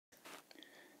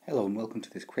Hello and welcome to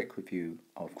this quick review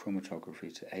of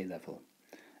chromatography to A level.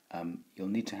 You'll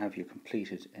need to have your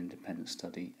completed independent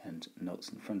study and notes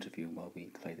in front of you while we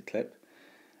play the clip,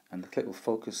 and the clip will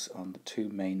focus on the two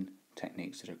main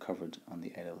techniques that are covered on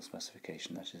the A level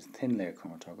specification, that is thin layer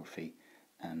chromatography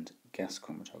and gas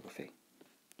chromatography.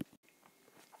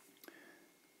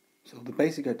 So the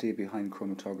basic idea behind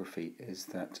chromatography is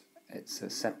that it's a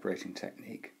separating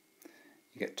technique.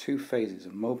 You get two phases,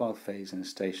 a mobile phase and a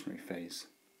stationary phase.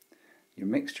 Your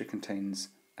mixture contains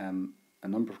a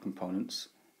number of components,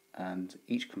 and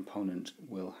each component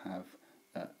will have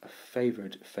a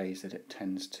favoured phase that it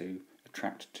tends to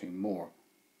attract to more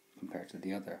compared to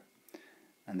the other.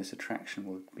 And this attraction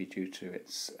will be due to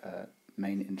its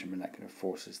main intermolecular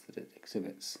forces that it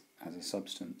exhibits as a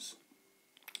substance.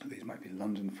 These might be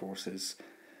London forces,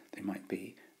 they might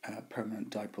be permanent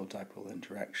dipole-dipole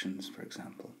interactions, for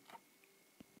example.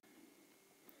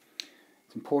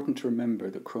 It's important to remember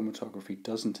that chromatography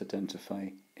doesn't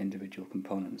identify individual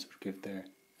components which give their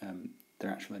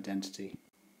actual identity.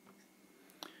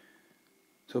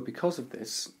 So because of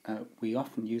this, we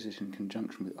often use it in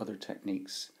conjunction with other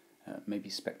techniques, maybe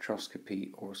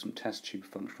spectroscopy or some test tube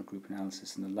functional group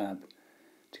analysis in the lab,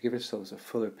 to give ourselves a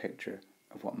fuller picture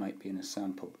of what might be in a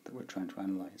sample that we're trying to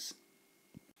analyse.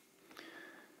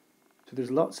 So there's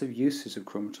lots of uses of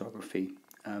chromatography.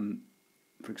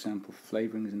 For example,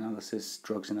 flavourings analysis,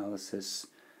 drugs analysis,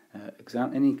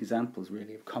 any examples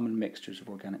really of common mixtures of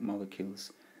organic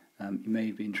molecules. You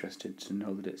may be interested to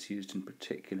know that it's used in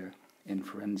particular in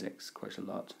forensics quite a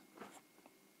lot.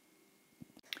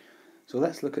 So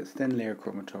let's look at thin layer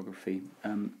chromatography.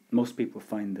 Most people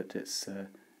find that it's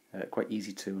quite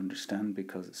easy to understand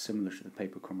because it's similar to the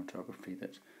paper chromatography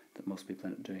that most people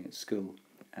end up doing at school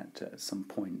at some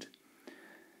point.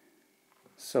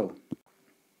 So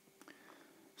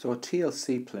a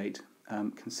TLC plate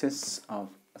consists of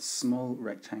a small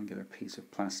rectangular piece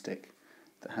of plastic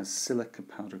that has silica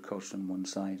powder coated on one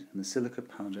side, and the silica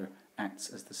powder acts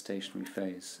as the stationary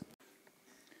phase.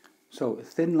 So a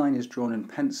thin line is drawn in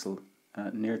pencil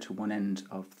near to one end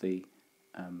of the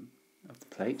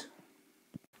plate,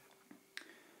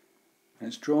 and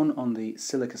it's drawn on the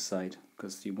silica side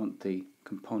because you want the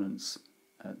components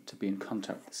to be in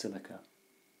contact with the silica.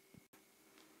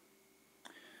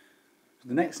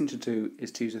 The next thing to do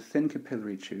is to use a thin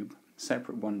capillary tube, a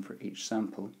separate one for each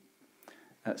sample.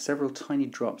 Several tiny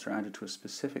drops are added to a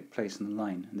specific place in the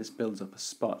line, and this builds up a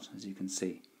spot, as you can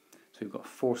see. So we've got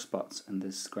 4 spots in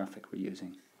this graphic we're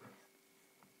using.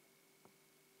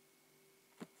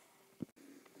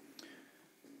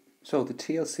 So the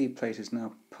TLC plate is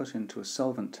now put into a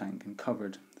solvent tank and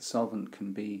covered. The solvent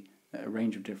can be a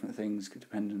range of different things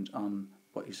dependent on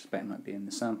what you suspect might be in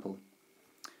the sample.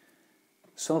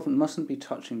 Solvent mustn't be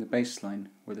touching the baseline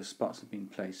where the spots have been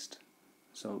placed,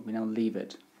 so we now leave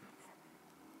it.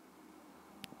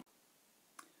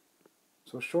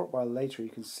 So a short while later you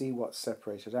can see what's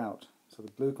separated out. So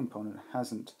the blue component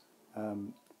hasn't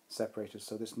separated,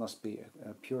 so this must be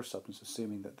a pure substance,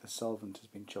 assuming that the solvent has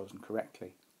been chosen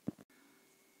correctly.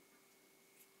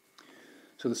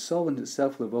 So the solvent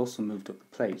itself will have also moved up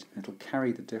the plate, and it will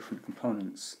carry the different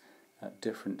components at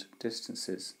different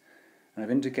distances. And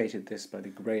I've indicated this by the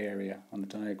grey area on the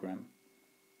diagram.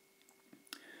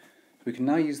 We can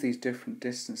now use these different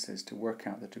distances to work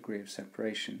out the degree of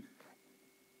separation.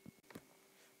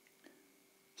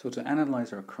 So to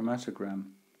analyse our chromatogram,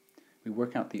 we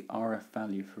work out the RF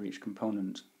value for each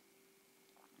component.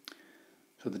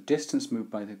 So the distance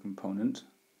moved by the component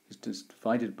is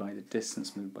divided by the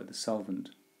distance moved by the solvent.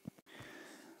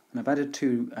 And I've added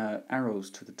 2 arrows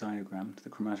to the diagram, to the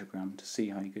chromatogram, to see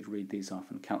how you could read these off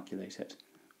and calculate it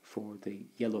for the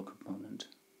yellow component.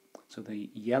 So the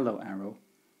yellow arrow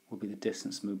will be the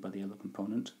distance moved by the yellow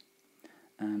component,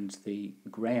 and the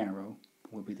grey arrow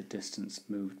will be the distance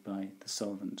moved by the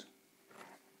solvent.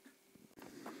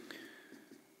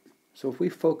 So if we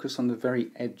focus on the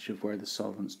very edge of where the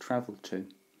solvents travel to,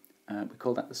 we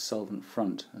call that the solvent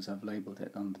front, as I've labelled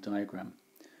it on the diagram.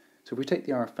 So if we take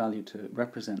the RF value to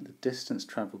represent the distance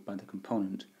travelled by the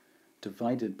component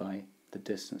divided by the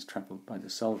distance travelled by the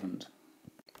solvent.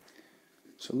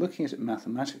 So looking at it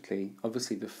mathematically,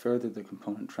 obviously the further the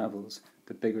component travels,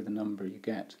 the bigger the number you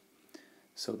get.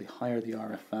 So the higher the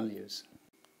RF values.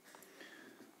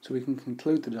 So we can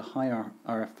conclude that a higher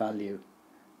RF value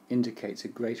indicates a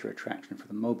greater attraction for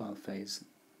the mobile phase.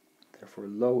 Therefore a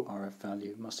low RF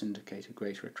value must indicate a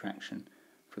greater attraction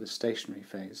for the stationary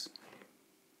phase.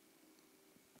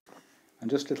 And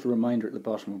just a little reminder at the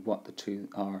bottom of what the two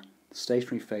are. The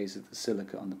stationary phase is the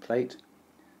silica on the plate,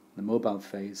 the mobile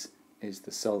phase is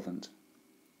the solvent.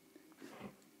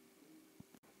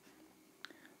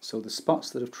 So the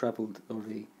spots that have travelled, or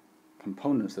the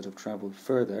components that have travelled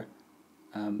further,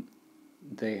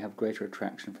 they have greater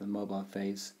attraction for the mobile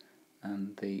phase,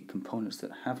 and the components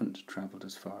that haven't travelled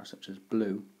as far, such as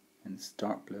blue, in this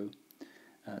dark blue,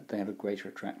 they have a greater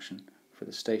attraction for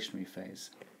the stationary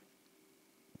phase.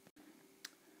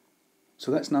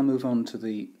 So let's now move on to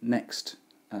the next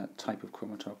type of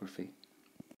chromatography.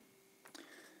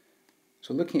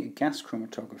 So looking at gas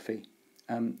chromatography,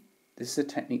 this is a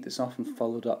technique that's often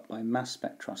followed up by mass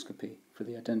spectroscopy for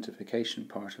the identification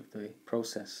part of the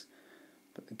process.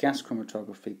 But the gas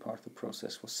chromatography part of the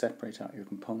process will separate out your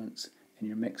components in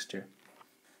your mixture.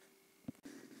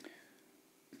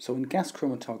 So in gas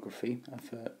chromatography, I've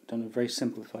done a very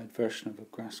simplified version of a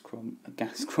gas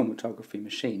chromatography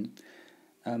machine.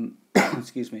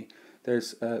 Excuse me.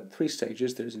 There's 3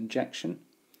 stages. There's injection,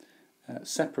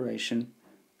 separation,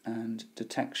 and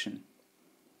detection.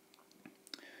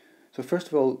 So first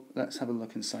of all, let's have a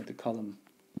look inside the column.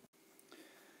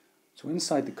 So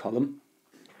inside the column,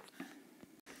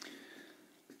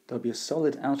 there'll be a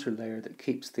solid outer layer that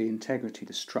keeps the integrity,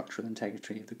 the structural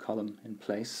integrity of the column in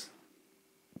place.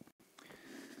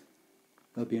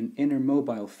 There'll be an inner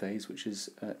mobile phase, which is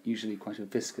usually quite a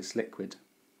viscous liquid.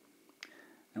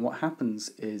 And what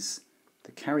happens is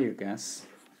the carrier gas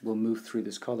will move through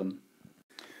this column.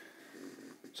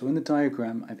 So in the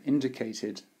diagram, I've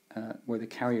indicated where the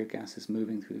carrier gas is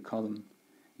moving through the column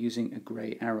using a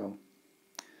grey arrow.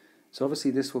 So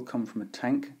obviously this will come from a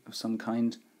tank of some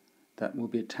kind that will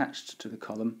be attached to the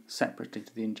column separately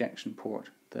to the injection port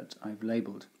that I've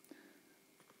labelled.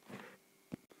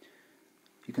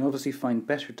 You can obviously find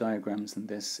better diagrams than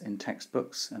this in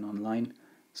textbooks and online,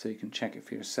 so you can check it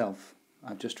for yourself.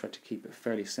 I've just tried to keep it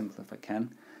fairly simple if I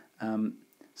can.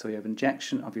 So you have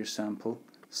injection of your sample,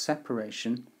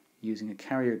 separation using a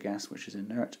carrier gas which is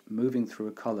inert, moving through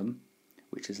a column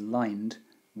which is lined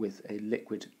with a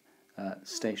liquid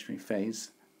stationary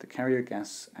phase. The carrier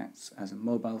gas acts as a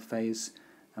mobile phase,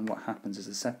 and what happens is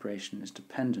the separation is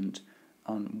dependent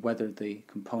on whether the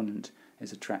component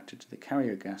is attracted to the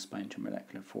carrier gas by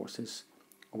intermolecular forces,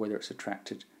 or whether it's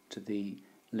attracted to the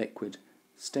liquid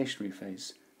stationary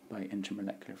phase by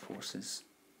intermolecular forces.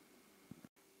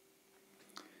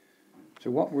 So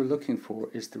what we're looking for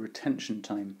is the retention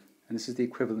time, and this is the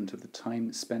equivalent of the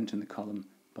time spent in the column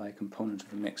by a component of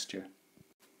the mixture.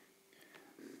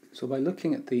 So by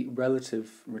looking at the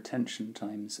relative retention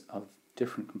times of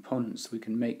different components, we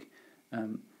can make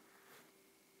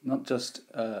not just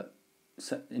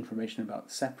information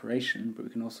about separation, but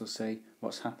we can also say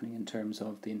what's happening in terms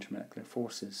of the intermolecular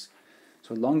forces.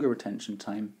 So a longer retention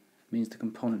time means the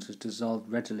component is dissolved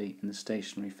readily in the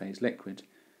stationary phase liquid,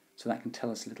 so that can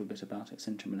tell us a little bit about its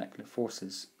intermolecular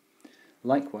forces.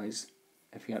 Likewise,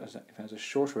 if it has a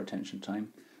shorter retention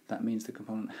time, that means the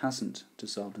component hasn't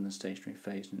dissolved in the stationary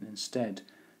phase and instead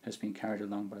has been carried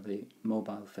along by the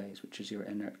mobile phase, which is your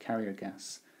inert carrier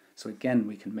gas. So again,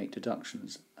 we can make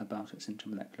deductions about its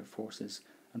intermolecular forces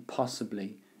and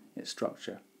possibly its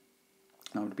structure.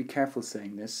 Now, I would be careful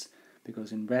saying this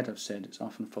because in red I've said it's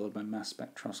often followed by mass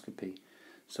spectroscopy.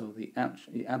 So the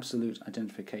absolute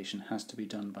identification has to be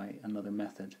done by another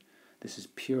method. This is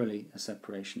purely a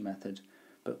separation method,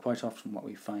 but quite often what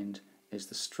we find is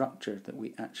the structure that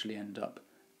we actually end up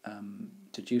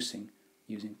deducing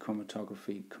using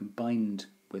chromatography combined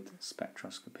with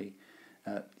spectroscopy.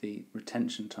 The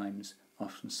retention times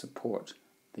often support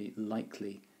the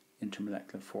likely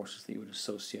intermolecular forces that you would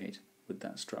associate with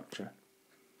that structure.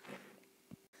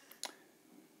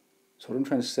 So what I'm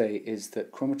trying to say is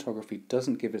that chromatography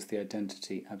doesn't give us the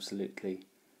identity absolutely,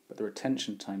 but the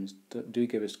retention times do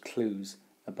give us clues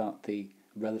about the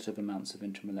relative amounts of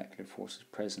intermolecular forces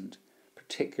present,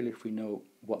 particularly if we know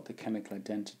what the chemical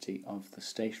identity of the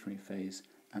stationary phase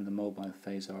and the mobile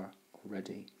phase are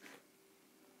already.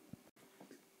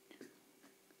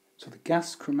 So the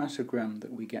gas chromatogram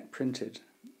that we get printed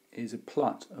is a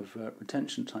plot of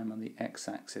retention time on the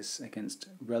x-axis against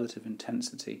relative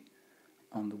intensity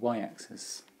on the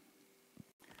y-axis.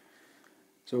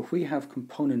 So if we have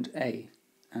component A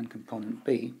and component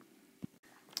B,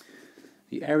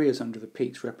 the areas under the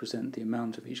peaks represent the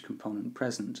amount of each component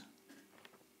present.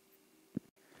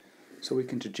 So we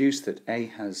can deduce that A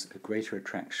has a greater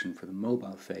attraction for the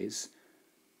mobile phase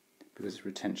because its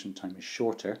retention time is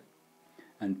shorter,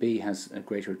 and B has a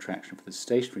greater attraction for the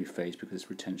stationary phase because its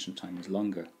retention time is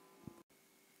longer.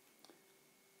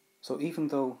 So even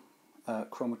though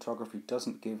chromatography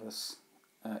doesn't give us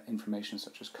information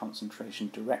such as concentration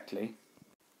directly,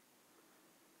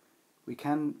 we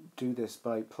can do this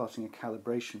by plotting a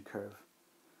calibration curve.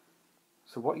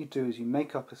 So what you do is you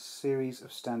make up a series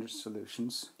of standard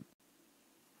solutions,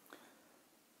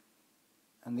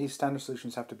 and these standard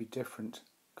solutions have to be different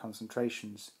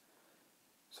concentrations.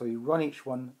 So you run each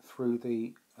one through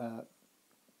the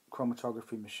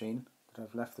chromatography machine that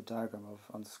I've left the diagram of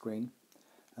on the screen,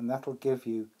 and that'll give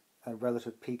you a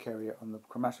relative peak area on the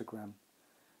chromatogram.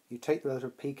 You take the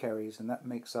relative peak areas and that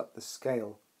makes up the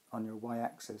scale on your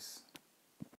y-axis.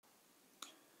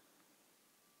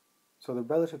 So the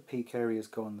relative peak areas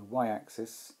go on the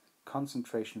y-axis,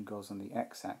 concentration goes on the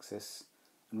x-axis,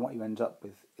 and what you end up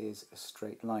with is a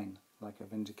straight line, like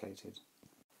I've indicated.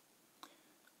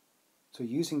 So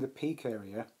using the peak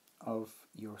area of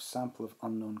your sample of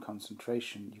unknown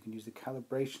concentration, you can use the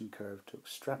calibration curve to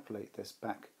extrapolate this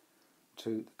back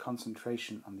to the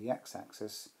concentration on the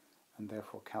x-axis and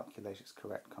therefore calculate its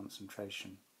correct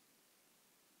concentration.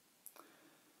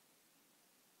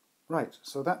 Right,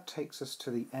 so that takes us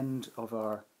to the end of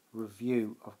our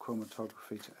review of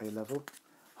chromatography to A level.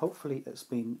 Hopefully it's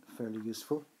been fairly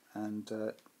useful and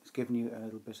it's given you a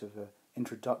little bit of an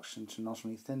introduction to not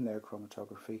only thin layer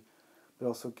chromatography but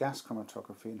also gas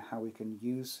chromatography and how we can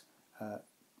use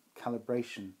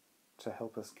calibration to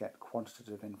help us get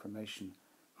quantitative information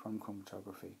from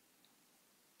chromatography.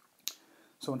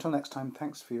 So until next time,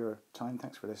 thanks for your time,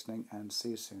 thanks for listening, and see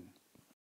you soon.